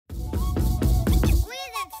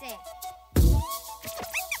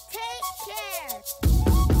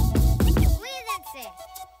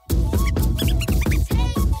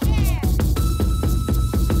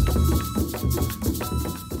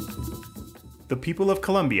the people of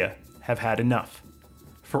Colombia have had enough.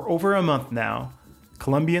 For over a month now,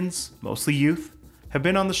 Colombians, mostly youth, have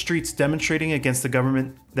been on the streets demonstrating against a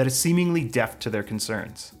government that is seemingly deaf to their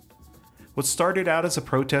concerns. What started out as a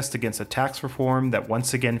protest against a tax reform that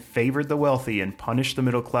once again favored the wealthy and punished the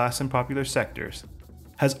middle class and popular sectors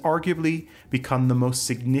has arguably become the most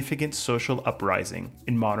significant social uprising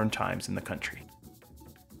in modern times in the country.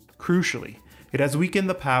 Crucially, it has weakened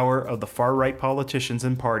the power of the far-right politicians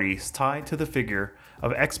and parties tied to the figure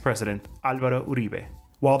of ex-president Álvaro Uribe.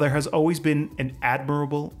 While there has always been an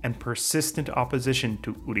admirable and persistent opposition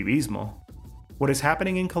to Uribismo, what is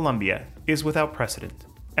happening in Colombia is without precedent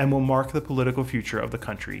and will mark the political future of the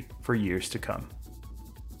country for years to come.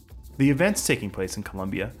 The events taking place in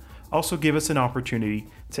Colombia also give us an opportunity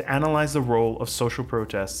to analyze the role of social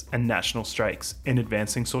protests and national strikes in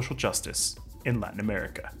advancing social justice in Latin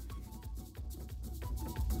America.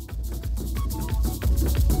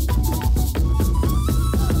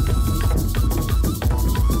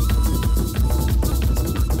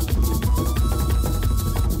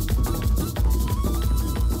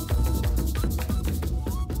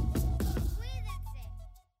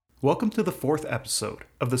 Welcome to the fourth episode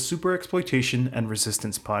of the Super Exploitation and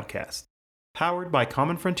Resistance podcast, powered by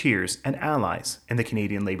Common Frontiers and allies in the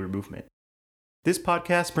Canadian labor movement. This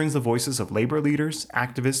podcast brings the voices of labor leaders,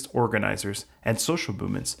 activists, organizers, and social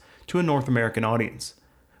movements to a North American audience.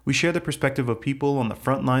 We share the perspective of people on the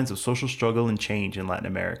front lines of social struggle and change in Latin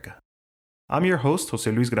America. I'm your host, Jose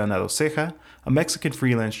Luis Granados Ceja, a Mexican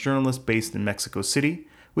freelance journalist based in Mexico City,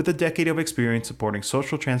 with a decade of experience supporting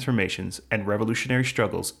social transformations and revolutionary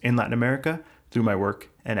struggles in Latin America through my work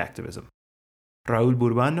and activism. Raul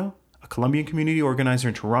Burbano, a Colombian community organizer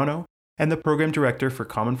in Toronto and the program director for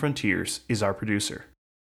Common Frontiers, is our producer.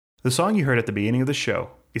 The song you heard at the beginning of the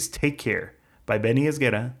show is Take Care by Benny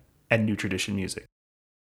Esguerra and New Tradition Music.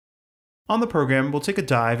 On the program, we'll take a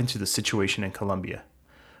dive into the situation in Colombia.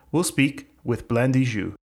 We'll speak with Blandine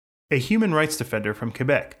Jou, a human rights defender from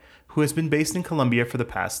Quebec who has been based in Colombia for the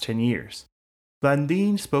past 10 years.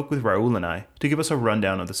 Blandine spoke with Raul and I to give us a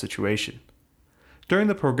rundown of the situation. During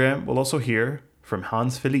the program, we'll also hear from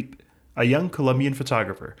Hans Felipe, a young Colombian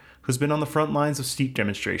photographer who's been on the front lines of street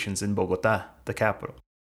demonstrations in Bogotá, the capital,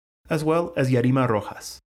 as well as Yarima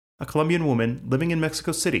Rojas, a Colombian woman living in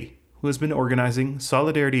Mexico City who has been organizing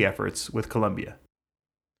solidarity efforts with Colombia.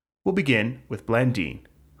 We'll begin with Blandine,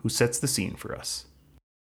 who sets the scene for us.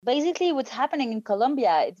 Basically, what's happening in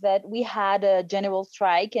Colombia is that we had a general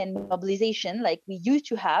strike and mobilization like we used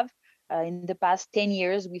to have. In the past 10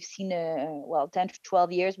 years, we've seen 10 to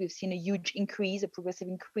 12 years, we've seen a huge increase, a progressive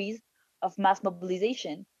increase of mass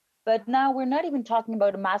mobilization. But now we're not even talking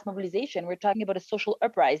about a mass mobilization. We're talking about a social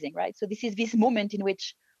uprising, right? So this is this moment in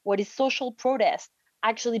which what is social protest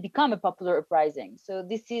actually become a popular uprising. So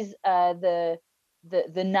this is the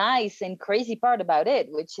nice and crazy part about it,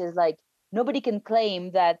 which is like, nobody can claim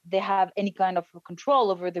that they have any kind of control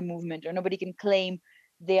over the movement, or nobody can claim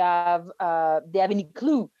they have any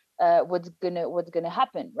clue what's gonna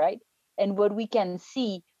happen, right? And what we can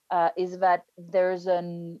see is that there's a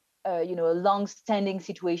long-standing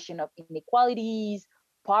situation of inequalities,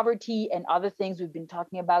 poverty, and other things we've been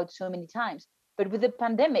talking about so many times. But with the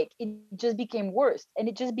pandemic, it just became worse, and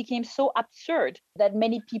it just became so absurd that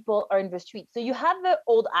many people are in the streets. So you have the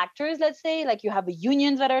old actors, let's say, like you have the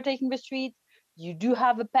unions that are taking the streets. You do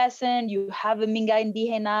have a peasant, you have a Minga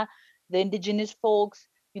Indígena, the indigenous folks.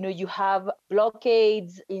 You have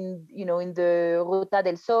blockades in the Ruta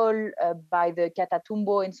del Sol by the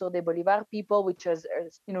Catatumbo and Sur de Bolivar people, which is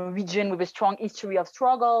region with a strong history of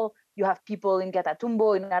struggle. You have people in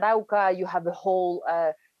Catatumbo, in Arauca. You have the whole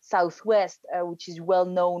Southwest, which is well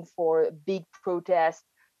known for big protests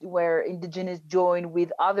where indigenous join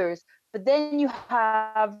with others. But then you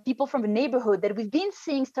have people from the neighborhood that we've been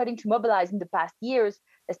seeing starting to mobilize in the past years,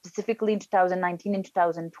 specifically in 2019 and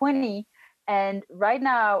 2020. And right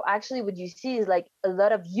now, actually, what you see is like a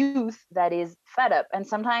lot of youth that is fed up. And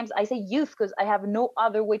sometimes I say youth because I have no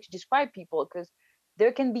other way to describe people, because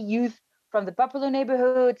there can be youth from the popular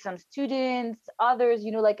neighborhood, some students, others,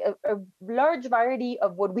 like a large variety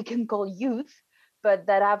of what we can call youth, but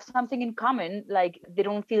that have something in common, like they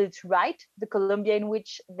don't feel it's right, the Colombia in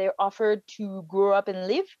which they're offered to grow up and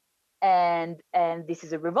live. And this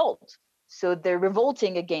is a revolt. So they're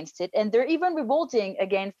revolting against it. And they're even revolting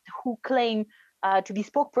against who claim to be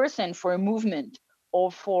spokesperson for a movement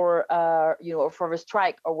or for, or for a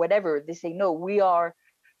strike or whatever. They say, no, we are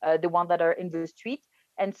the ones that are in the street.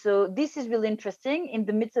 And so this is really interesting. In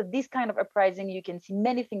the midst of this kind of uprising, you can see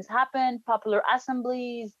many things happen: popular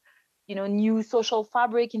assemblies, new social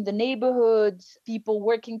fabric in the neighborhoods, people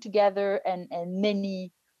working together, and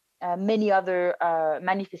many many other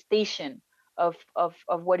manifestation of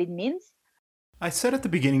what it means. I said at the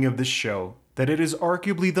beginning of this show that it is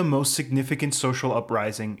arguably the most significant social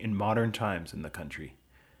uprising in modern times in the country.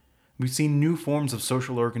 We've seen new forms of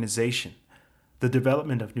social organization, the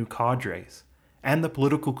development of new cadres, and the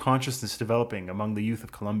political consciousness developing among the youth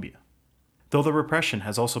of Colombia. Though the repression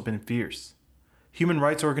has also been fierce. Human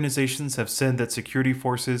rights organizations have said that security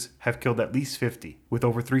forces have killed at least 50, with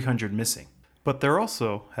over 300 missing. But there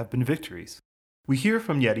also have been victories. We hear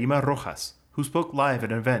from Yarima Rojas, who spoke live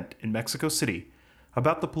at an event in Mexico City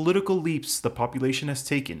about the political leaps the population has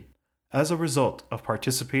taken as a result of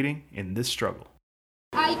participating in this struggle.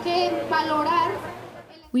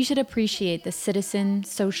 We should appreciate the citizen,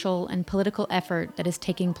 social, and political effort that is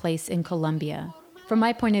taking place in Colombia. From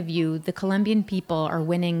my point of view, the Colombian people are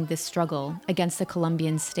winning this struggle against the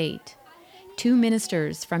Colombian state. 2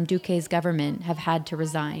 ministers from Duque's government have had to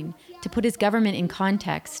resign. To put his government in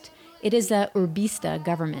context, it is a Urbista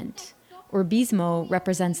government. Urbismo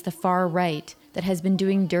represents the far right that has been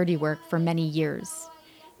doing dirty work for many years.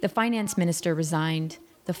 The finance minister resigned,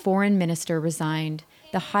 the foreign minister resigned,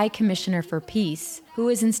 the High Commissioner for Peace, who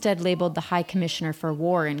is instead labeled the High Commissioner for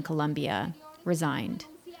War in Colombia, resigned,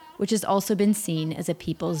 which has also been seen as a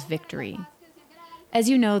people's victory. As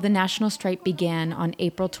you know, the national strike began on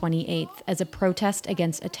April 28th as a protest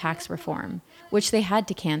against a tax reform, which they had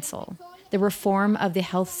to cancel. The reform of the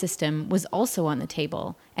health system was also on the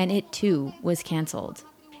table, and it too was canceled.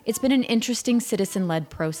 It's been an interesting citizen-led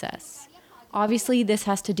process. Obviously, this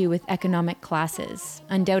has to do with economic classes,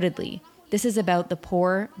 undoubtedly. This is about the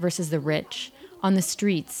poor versus the rich, on the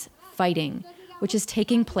streets, fighting, which is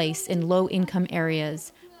taking place in low-income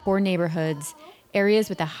areas, poor neighborhoods, areas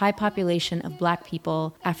with a high population of Black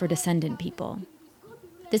people, Afro-descendant people.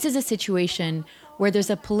 This is a situation where there's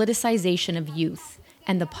a politicization of youth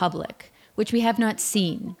and the public, which we have not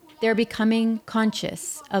seen. They're becoming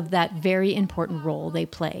conscious of that very important role they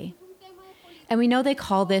play. And we know they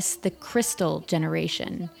call this the crystal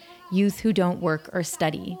generation, youth who don't work or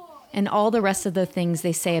study, and all the rest of the things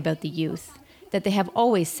they say about the youth, that they have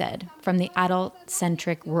always said from the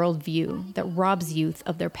adult-centric worldview that robs youth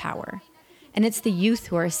of their power. And it's the youth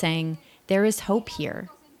who are saying, there is hope here.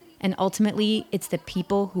 And ultimately, it's the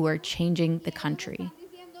people who are changing the country.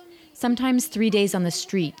 Sometimes 3 days on the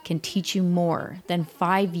street can teach you more than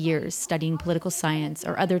 5 years studying political science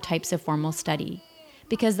or other types of formal study,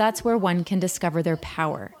 because that's where one can discover their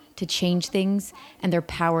power to change things and their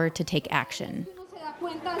power to take action.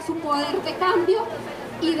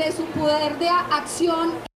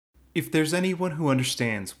 If there's anyone who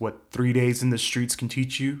understands what 3 days in the streets can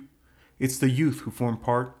teach you, it's the youth who form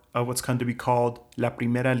part of what's come to be called La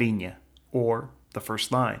Primera Línea, or the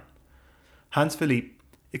first line. Hans Felipe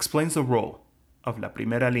explains the role of La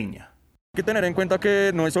Primera Línea. Hay que tener en cuenta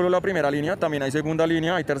que no es solo la primera línea, también hay segunda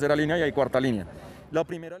línea, hay tercera línea y hay cuarta línea.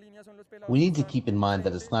 We need to keep in mind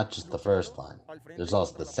that it's not just the first line. There's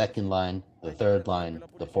also the second line, the third line,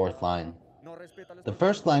 the fourth line. The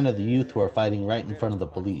first line are the youth who are fighting right in front of the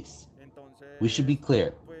police. We should be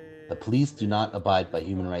clear. The police do not abide by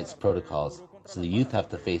human rights protocols, so the youth have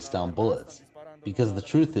to face down bullets, because the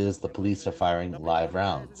truth is the police are firing live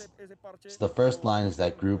rounds. So the first line is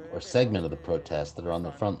that group or segment of the protest that are on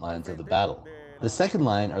the front lines of the battle. The second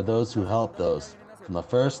line are those who help those from the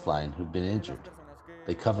first line who've been injured.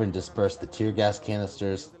 They cover and disperse the tear gas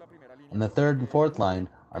canisters. And the third and fourth line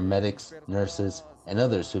are medics, nurses, and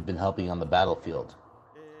others who've been helping on the battlefield.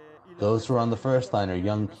 Those who are on the first line are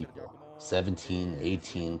young people, 17,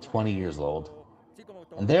 18, 20 years old.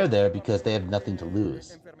 And they're there because they have nothing to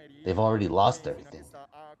lose. They've already lost everything.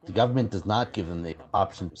 The government does not give them the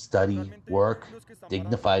option to study, work,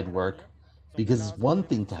 dignified work, because it's one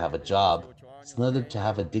thing to have a job, it's another to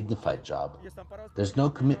have a dignified job. There's no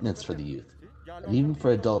commitments for the youth, and even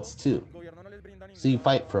for adults too. So you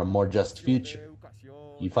fight for a more just future.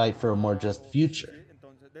 You fight for a more just future.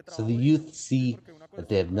 So the youth see that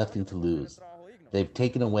they have nothing to lose. They've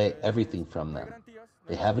taken away everything from them.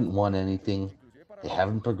 They haven't won anything. They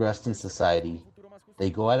haven't progressed in society. They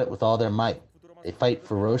go at it with all their might. They fight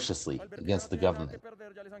ferociously against the government.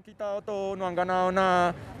 No han ganado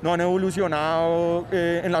nada, no han evolucionado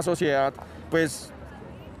en la sociedad, pues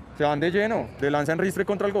se van de lleno, de lanza en ristre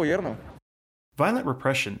contra el gobierno. Violent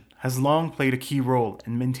repression has long played a key role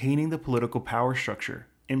in maintaining the political power structure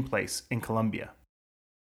in place in Colombia.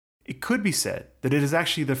 It could be said that it is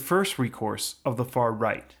actually the first recourse of the far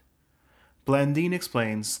right. Blandine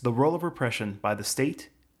explains the role of repression by the state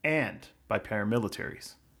and by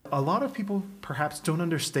paramilitaries. A lot of people perhaps don't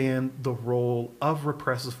understand the role of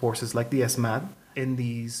repressive forces like the ESMAD in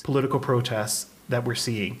these political protests that we're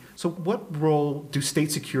seeing. So what role do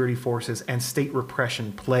state security forces and state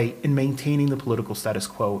repression play in maintaining the political status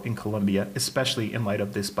quo in Colombia, especially in light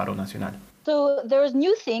of this paro nacional? So there's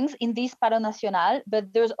new things in this paro nacional,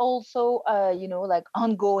 but there's also, like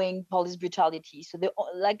ongoing police brutality. So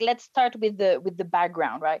let's start with the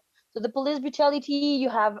background, right? So the police brutality, you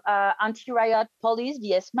have anti-riot police,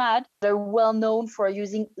 the ESMAD. They're well known for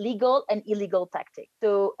using legal and illegal tactics.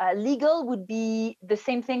 So legal would be the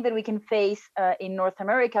same thing that we can face in North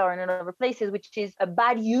America or in other places, which is a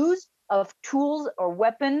bad use of tools or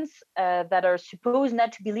weapons that are supposed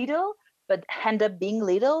not to be lethal, but end up being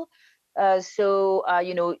lethal.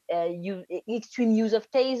 Extreme use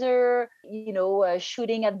of taser,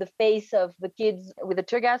 shooting at the face of the kids with the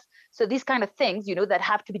tear gas. So these kind of things, that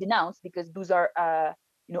have to be denounced because those are,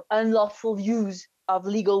 unlawful use of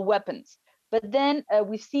legal weapons. But then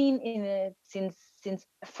we've seen since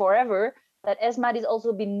forever that ESMAD has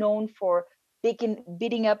also been known for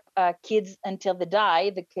beating up kids until they die.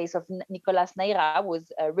 The case of Nicolas Neira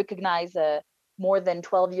was recognized more than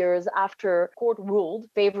 12 years after court ruled in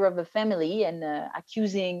favor of the family and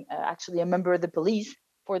accusing actually a member of the police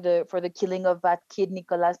for the killing of that kid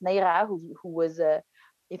Nicolas Neira, who was,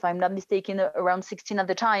 if I'm not mistaken, around 16 at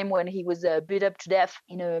the time when he was beat up to death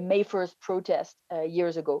in a May 1st protest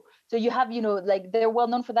years ago. So you have, they're well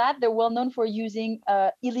known for that. They're well known for using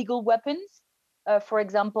illegal weapons. For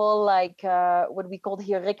example, what we call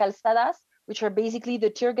here recalzadas, which are basically the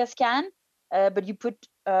tear gas can, but you put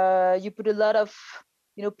a lot of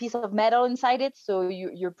piece of metal inside it, so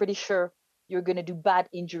you're pretty sure you're going to do bad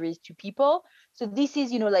injuries to people. So this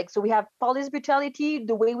is so we have police brutality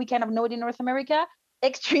the way we kind of know it in North America,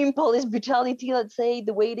 extreme police brutality, let's say,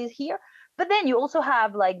 the way it is here. But then you also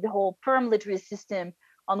have the whole paramilitary system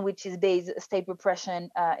on which is based state repression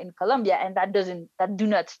in Colombia, and that do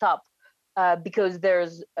not stop because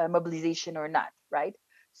there's mobilization or not, right?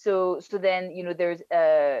 So then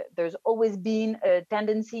there's always been a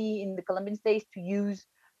tendency in the Colombian states to use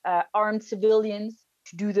armed civilians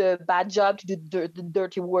to do the bad job, to do the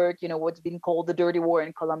dirty work, what's been called the dirty war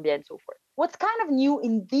in Colombia and so forth. What's kind of new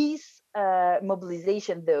in this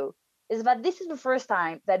mobilization, though, is that this is the first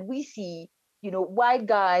time that we see white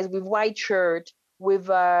guys with white shirt with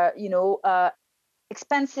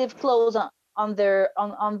expensive clothes on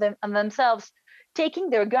themselves taking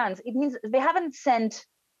their guns. It means they haven't sent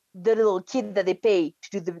the little kid that they pay to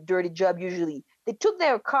do the dirty job usually. They took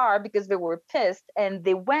their car because they were pissed and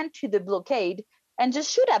they went to the blockade and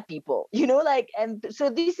just shoot at people, and so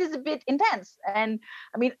this is a bit intense. And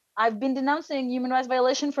I mean, I've been denouncing human rights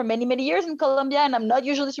violation for many, many years in Colombia, and I'm not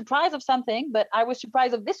usually surprised of something, but I was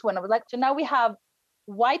surprised of this one. I was like, so now we have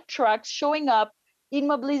white trucks showing up in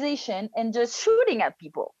mobilization and just shooting at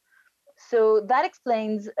people. So that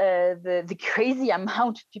explains the crazy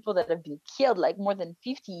amount of people that have been killed, like more than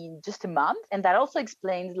 50 in just a month. And that also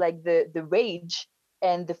explains the rage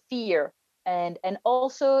and the fear. And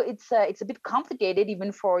also it's a bit complicated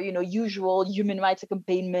even for, usual human rights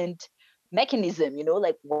accompaniment mechanism,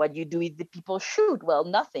 what you do if the people shoot? Well,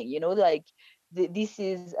 nothing, this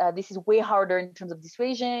is way harder in terms of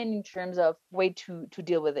dissuasion, in terms of way to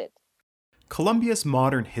deal with it. Colombia's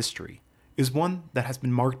modern history is one that has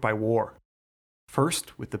been marked by war.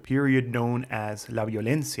 First, with the period known as La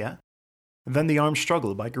Violencia, then the armed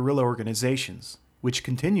struggle by guerrilla organizations, which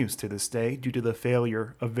continues to this day due to the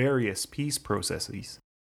failure of various peace processes.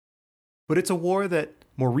 But it's a war that,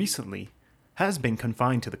 more recently, has been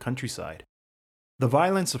confined to the countryside. The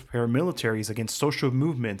violence of paramilitaries against social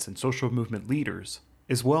movements and social movement leaders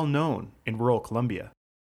is well known in rural Colombia.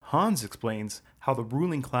 Hans explains how the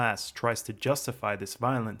ruling class tries to justify this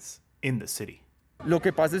violence in the city. Lo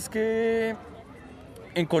que pasa es que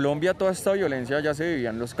en Colombia toda esta violencia ya se vivía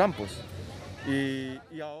en los campos.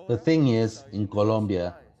 The thing is, in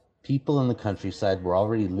Colombia, people in the countryside were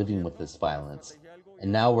already living with this violence,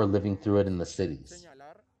 and now we're living through it in the cities.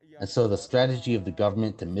 And so the strategy of the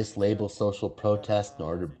government to mislabel social protest in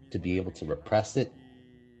order to be able to repress it,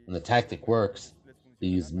 and the tactic works, they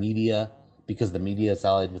use media because the media is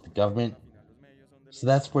allied with the government. So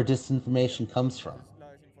that's where disinformation comes from.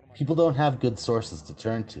 People don't have good sources to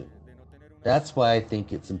turn to. That's why I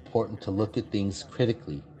think it's important to look at things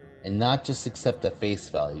critically and not just accept at face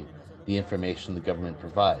value the information the government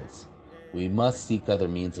provides. We must seek other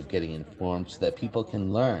means of getting informed so that people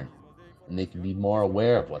can learn and they can be more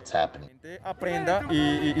aware of what's happening.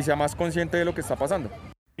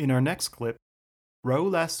 In our next clip,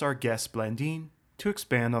 Raul asks our guest Blandine to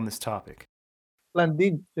expand on this topic.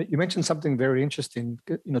 Blandine, you mentioned something very interesting.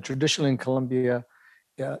 Traditionally in Colombia,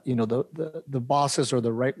 the bosses or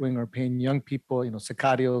the right wing are paying young people,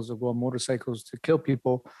 sicarios, who go on motorcycles to kill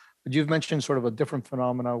people But you've mentioned sort of a different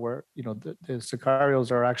phenomena where, the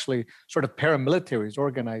sicarios are actually sort of paramilitaries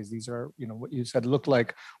organized. These are, what you said look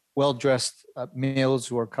like well-dressed males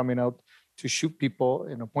who are coming out to shoot people,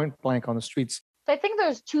 point blank on the streets. So I think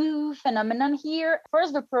there's two phenomenon here.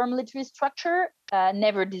 First, the paramilitary structure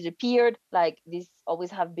never disappeared. Like, this always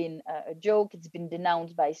have been a joke. It's been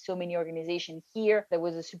denounced by so many organizations here. There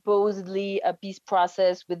was supposedly a peace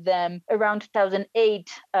process with them around 2008,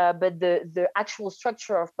 but the actual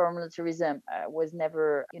structure of paramilitarism was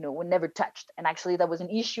never touched. And actually, that was an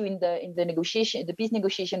issue in the negotiation, the peace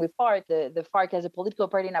negotiation with FARC. The FARC as a political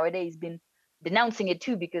party nowadays has been denouncing it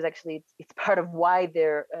too, because actually it's part of why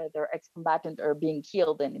their ex-combatants are being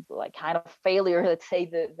killed, and it's like kind of failure, let's say,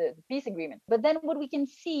 the peace agreement. But then what we can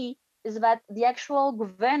see is that the actual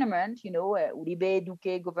government, Uribe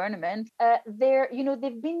Duque government,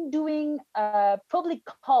 they've been doing public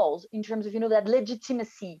calls in terms of, that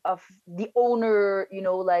legitimacy of the owner,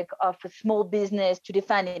 of a small business to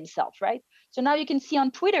defend himself, right? So now you can see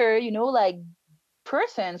on Twitter, like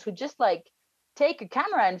persons who just like take a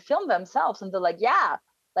camera and film themselves, and they're like, yeah,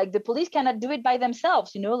 like the police cannot do it by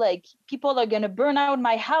themselves, like people are going to burn out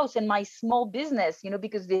my house and my small business,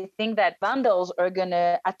 because they think that vandals are going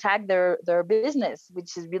to attack their business,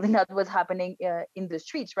 which is really not what's happening in the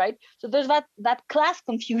streets, right? So there's that class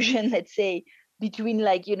confusion, let's say, between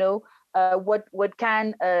like, what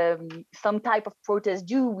can some type of protest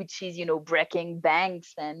do, which is, breaking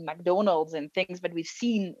banks and McDonald's and things that we've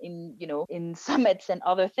seen in summits and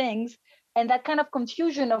other things. And that kind of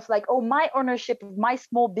confusion of like, oh, my ownership of my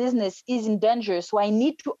small business is in danger, so I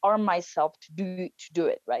need to arm myself to do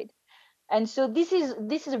it, right? And so this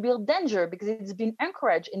is a real danger, because it's been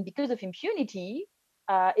encouraged, and because of impunity,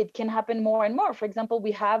 it can happen more and more. For example,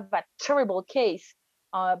 we have that terrible case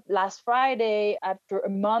last Friday, after a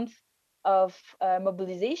month of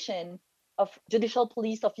mobilization, of judicial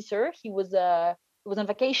police officer. He was on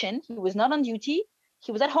vacation. He was not on duty.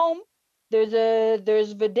 He was at home. There's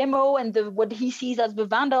the demo, and what he sees as the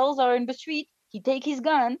vandals are in the street. He take his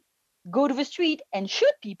gun, go to the street and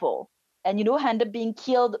shoot people, and end up being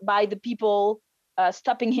killed by the people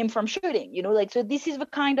stopping him from shooting. So this is the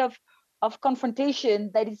kind of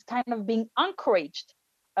confrontation that is kind of being encouraged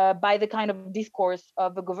by the kind of discourse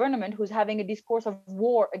of the government, who's having a discourse of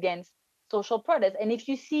war against social protest. And if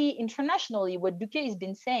you see internationally, what Duque has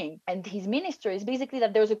been saying, and his minister, is basically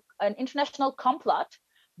that there's an international complot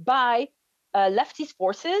by leftist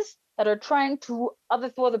forces that are trying to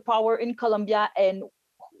overthrow the power in Colombia and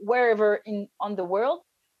wherever on the world,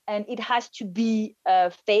 and it has to be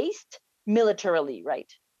faced militarily,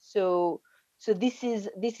 right? So this is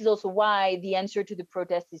also why the answer to the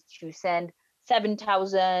protest is to send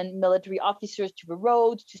 7,000 military officers to the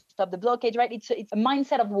roads to stop the blockade, right? It's a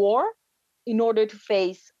mindset of war in order to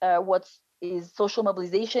face what is social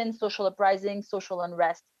mobilization, social uprising, social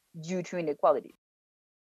unrest due to inequality.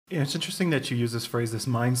 Yeah, it's interesting that you use this phrase, this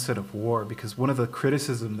mindset of war, because one of the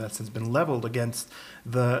criticism that has been leveled against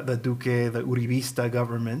the Duque, the Uribista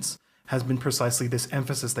governments, has been precisely this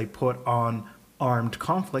emphasis they put on armed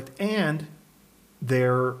conflict and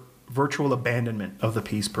their virtual abandonment of the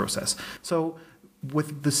peace process. So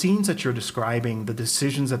with the scenes that you're describing, the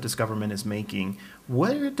decisions that this government is making,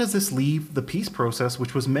 where does this leave the peace process,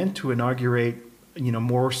 which was meant to inaugurate,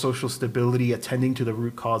 more social stability, attending to the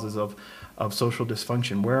root causes of social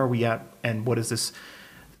dysfunction? Where are we at, and what does this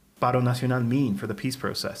Paro Nacional mean for the peace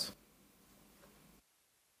process?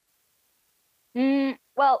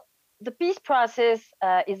 Well, the peace process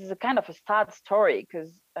is a kind of a sad story,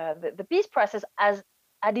 because the peace process has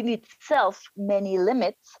had in itself many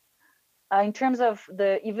limits. In terms of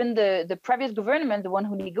the previous government, the one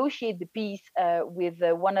who negotiated the peace with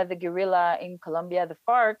one of the guerrilla in Colombia, the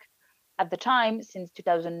FARC, at the time, since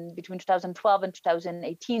between 2012 and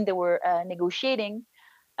 2018, they were negotiating,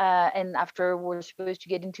 and after we're supposed to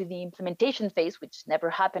get into the implementation phase, which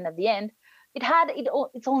never happened at the end. It had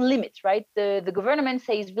its own limits, right? The government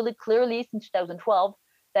says really clearly since 2012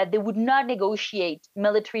 that they would not negotiate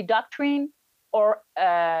military doctrine or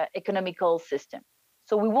economical system.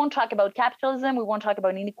 So we won't talk about capitalism, we won't talk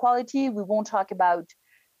about inequality, we won't talk about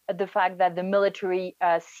the fact that the military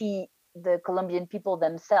see the Colombian people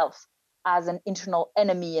themselves as an internal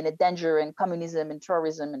enemy and a danger, and communism and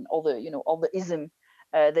terrorism and all the ism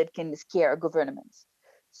that can scare governments.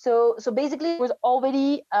 So basically, there was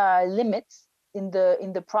already limits in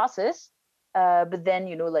the process, but then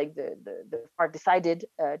the FARC decided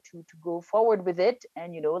to go forward with it,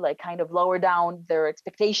 and kind of lower down their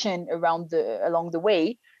expectation along the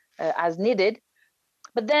way as needed.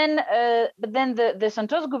 But then the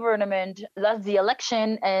Santos government lost the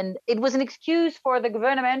election, and it was an excuse for the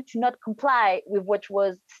government to not comply with what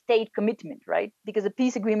was state commitment, right? Because a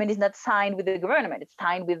peace agreement is not signed with the government; it's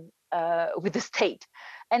signed with the state.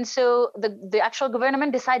 And so the actual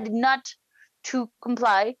government decided not to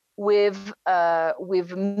comply with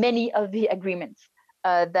many of the agreements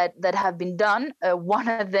that have been done. One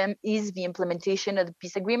of them is the implementation of the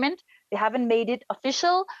peace agreement. They haven't made it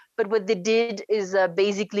official, but what they did is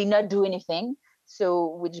basically not do anything.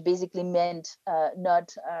 So, which basically meant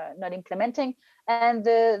not implementing. And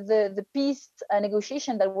the peace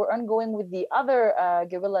negotiation that were ongoing with the other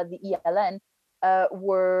guerrilla, the ELN,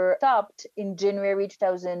 were stopped in January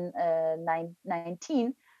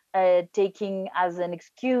 2019. Taking as an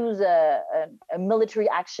excuse a military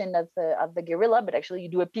action of the guerrilla, but actually you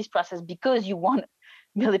do a peace process because you want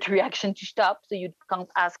military action to stop, so you can't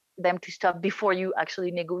ask them to stop before you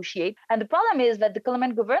actually negotiate. And the problem is that the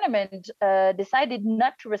Colombian government decided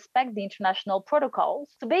not to respect the international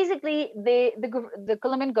protocols. So basically, the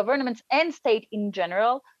Colombian government and state in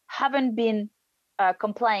general haven't been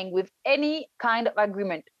complying with any kind of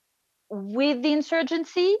agreement with the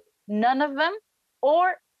insurgency, none of them,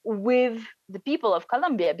 or with the people of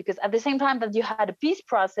Colombia, because at the same time that you had a peace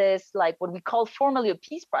process, like what we call formally a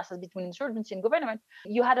peace process between insurgency and government,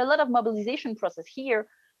 you had a lot of mobilization process here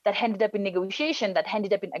that ended up in negotiation, that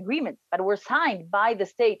ended up in agreements that were signed by the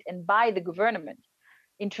state and by the government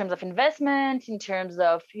in terms of investment, in terms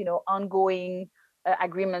of ongoing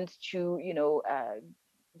agreements to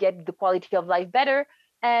get the quality of life better.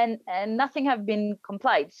 And nothing have been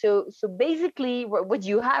complied. So basically what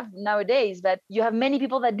you have nowadays, that you have many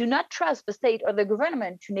people that do not trust the state or the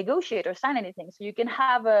government to negotiate or sign anything. So you can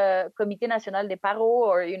have a Comité Nacional de Paro,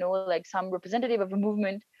 or like some representative of a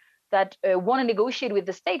movement that want to negotiate with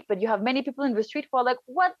the state, but you have many people in the street who are like,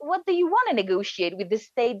 what do you want to negotiate with the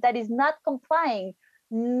state that is not complying,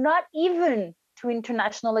 not even to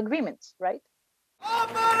international agreements, right?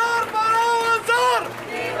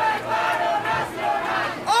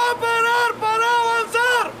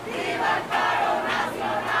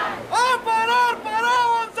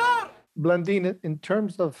 Blandine, in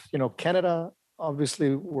terms of Canada,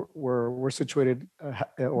 obviously we're situated,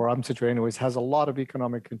 or I'm situated anyways, has a lot of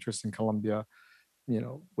economic interest in Colombia.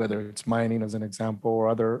 Whether it's mining as an example or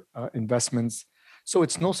other investments. So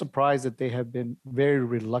it's no surprise that they have been very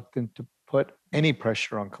reluctant to put any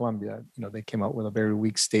pressure on Colombia. They came out with a very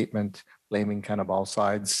weak statement blaming kind of all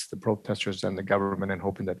sides, the protesters and the government, and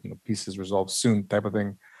hoping that peace is resolved soon, type of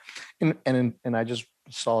thing. And I just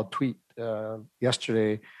saw a tweet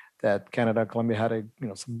yesterday that Canada and Colombia had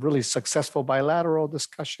some really successful bilateral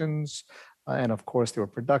discussions. And of course, they were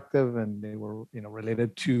productive, and they were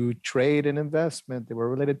related to trade and investment. They were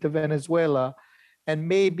related to Venezuela, and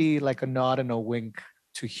maybe like a nod and a wink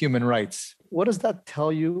to human rights. What does that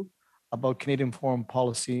tell you about Canadian foreign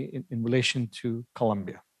policy in relation to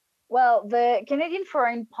Colombia? Well, the Canadian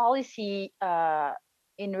foreign policy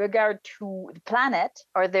in regard to the planet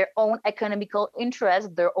are their own economical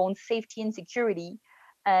interests, their own safety and security,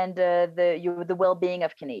 and the well-being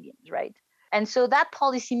of Canadians, right? And so that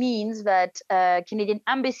policy means that Canadian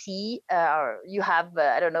embassy, you have,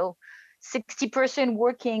 60%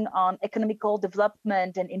 working on economical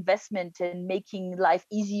development and investment and making life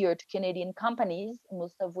easier to Canadian companies,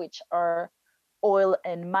 most of which are oil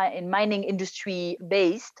and mining industry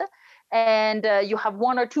based. And you have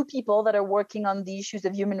one or two people that are working on the issues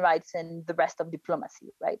of human rights and the rest of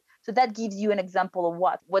diplomacy, right? So that gives you an example of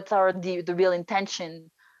what are the real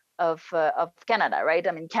intention of Canada, right?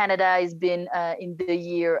 I mean, Canada has been in the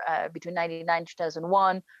year between 1999 and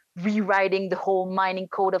 2001 rewriting the whole mining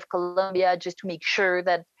code of Colombia just to make sure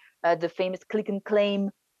that the famous click and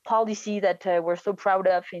claim policy that we're so proud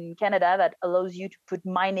of in Canada, that allows you to put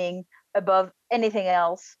mining above anything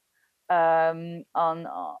else in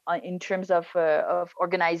terms of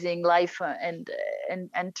organizing life and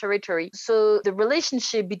territory. So the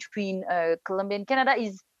relationship between Colombia and Canada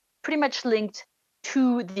is pretty much linked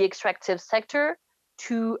to the extractive sector,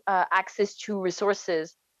 to access to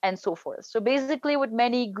resources, and so forth. So basically what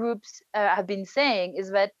many groups have been saying is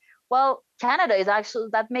that, well, Canada is actually,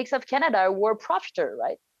 that makes of Canada a war profiteer,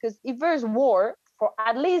 right? Because if there's war for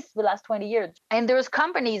at least the last 20 years, and there's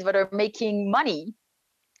companies that are making money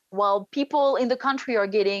while people in the country are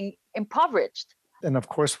getting impoverished. And of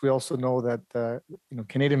course, we also know that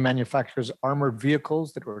Canadian manufacturers armored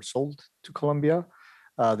vehicles that were sold to Colombia.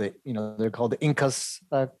 They're called the Incas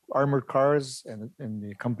armored cars, and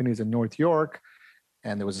the companies in North York.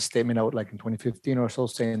 And there was a statement out like in 2015 or so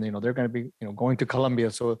saying, they're going to be, going to Colombia.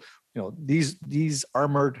 So, these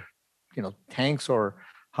armored, tanks or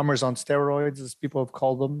Hummers on steroids, as people have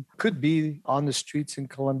called them, could be on the streets in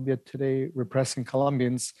Colombia today, repressing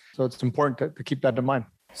Colombians. So it's important to keep that in mind.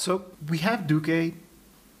 So we have Duque,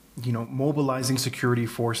 mobilizing security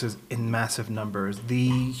forces in massive numbers.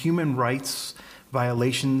 The human rights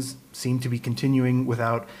violations seem to be continuing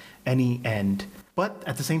without any end. But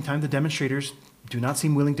at the same time, the demonstrators do not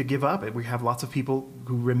seem willing to give up. We have lots of people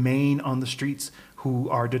who remain on the streets who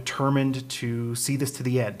are determined to see this to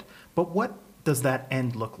the end. But what does that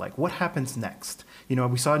end look like? What happens next?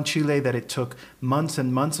 We saw in Chile that it took months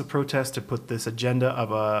and months of protests to put this agenda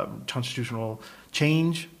of a constitutional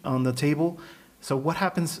change on the table. So what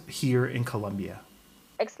happens here in Colombia?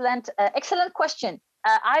 Excellent question.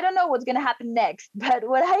 I don't know what's going to happen next, but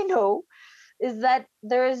what I know is that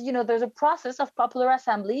there's a process of popular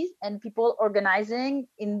assemblies and people organizing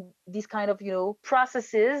in these kind of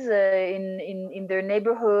processes in their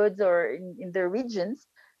neighborhoods or in their regions,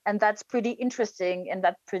 and that's pretty interesting and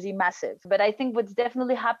that's pretty massive. But I think what's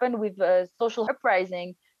definitely happened with social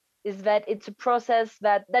uprising is that it's a process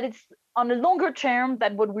that it's on a longer term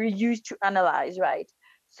than what we're used to analyze, right?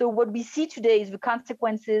 So what we see today is the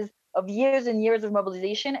consequences of years and years of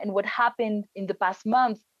mobilization, and what happened in the past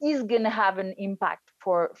month is going to have an impact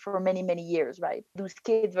for many, many years, right? Those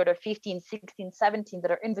kids that are 15, 16, 17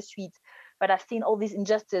 that are in the streets, but have seen all these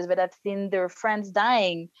injustices, but have seen their friends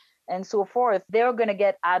dying and so forth, they're going to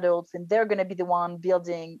get adults and they're going to be the one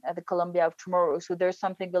building the Colombia of tomorrow. So there's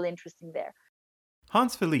something really interesting there.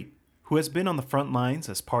 Hans Felipe, who has been on the front lines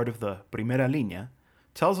as part of the Primera Línea,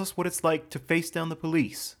 tells us what it's like to face down the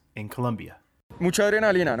police in Colombia. Mucha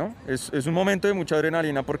adrenalina, ¿no? Es un momento de mucha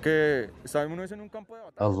adrenalina porque uno es en un campo de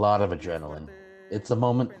batalla. A lot of adrenaline. It's a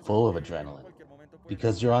moment full of adrenaline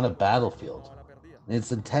because you're on a battlefield. And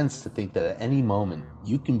it's intense to think that at any moment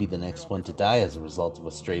you can be the next one to die as a result of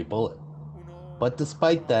a stray bullet. But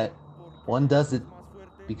despite that, one does it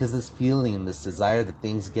because this feeling and this desire that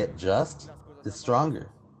things get just is stronger.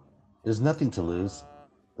 There's nothing to lose.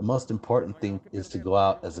 The most important thing is to go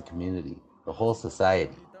out as a community, the whole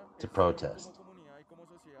society, to protest.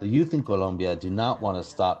 The youth in Colombia do not want to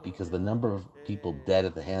stop because the number of people dead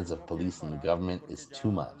at the hands of police and the government is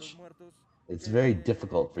too much. It's very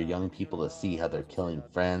difficult for young people to see how they're killing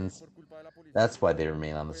friends. That's why they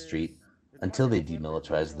remain on the street until they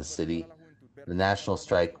demilitarize the city. The national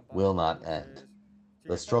strike will not end.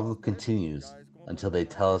 The struggle continues until they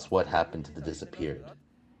tell us what happened to the disappeared.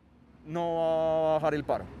 No va a bajar el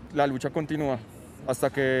paro. La lucha continúa hasta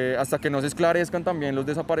que no se esclarezcan también los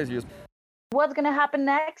desaparecidos. What's going to happen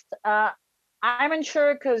next? I'm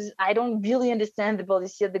unsure because I don't really understand the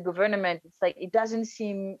policy of the government. It's like it doesn't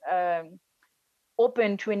seem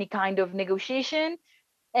open to any kind of negotiation.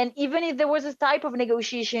 And even if there was a type of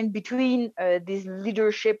negotiation between this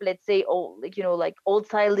leadership, let's say, old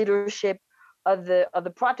style leadership of the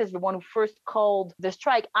protest, the one who first called the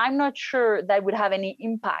strike, I'm not sure that would have any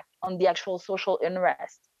impact on the actual social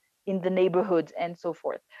unrest in the neighborhoods and so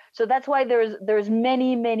forth. So that's why there's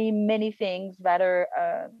many things that are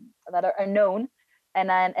unknown,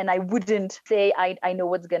 and I wouldn't say I know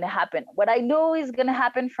what's going to happen. What I know is going to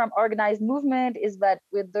happen from organized movement is that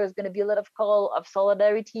there's going to be a lot of call of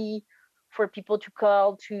solidarity for people to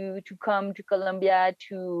call to come to Colombia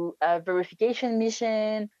to a verification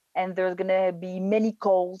mission, and there's going to be many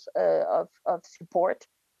calls of support.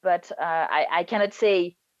 But I cannot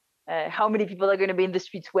say how many people are going to be in the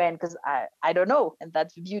streets when, because I don't know, and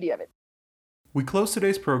that's the beauty of it. We close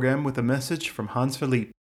today's program with a message from Hans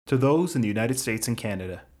Felipe to those in the United States and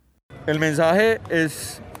Canada. El mensaje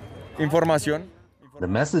es información. The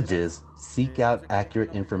message is seek out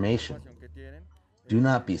accurate information. Do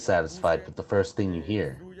not be satisfied with the first thing you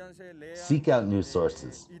hear. Seek out news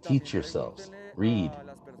sources, teach yourselves, read,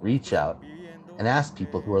 reach out, and ask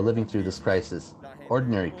people who are living through this crisis,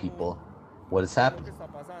 ordinary people, what is happening.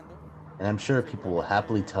 And I'm sure people will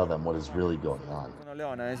happily tell them what is really going on.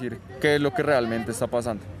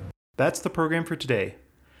 That's the program for today.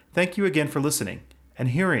 Thank you again for listening and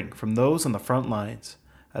hearing from those on the front lines.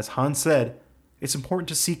 As Hans said, it's important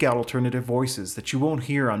to seek out alternative voices that you won't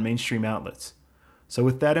hear on mainstream outlets. So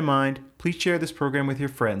with that in mind, please share this program with your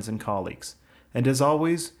friends and colleagues. And as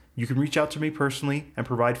always, you can reach out to me personally and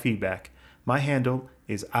provide feedback. My handle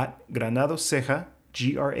is @GranadoSceja,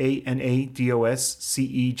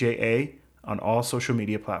 GranadoSceja, on all social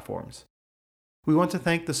media platforms. We want to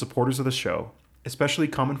thank the supporters of the show, especially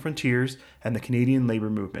Common Frontiers and the Canadian Labour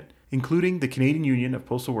Movement, including the Canadian Union of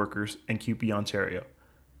Postal Workers and CUPE Ontario.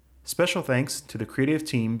 Special thanks to the creative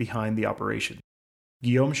team behind the operation: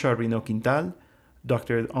 Guillaume Charbonneau-Quintal,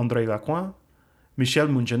 Dr. André Lacroix, Michelle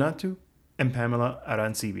Munjanatu, and Pamela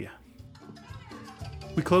Arancibia.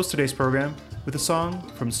 We close today's program with a song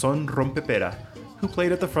from Son Rompepera, who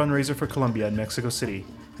played at the fundraiser for Colombia in Mexico City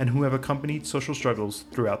and who have accompanied social struggles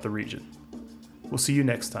throughout the region. We'll see you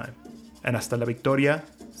next time, and hasta la victoria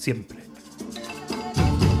siempre.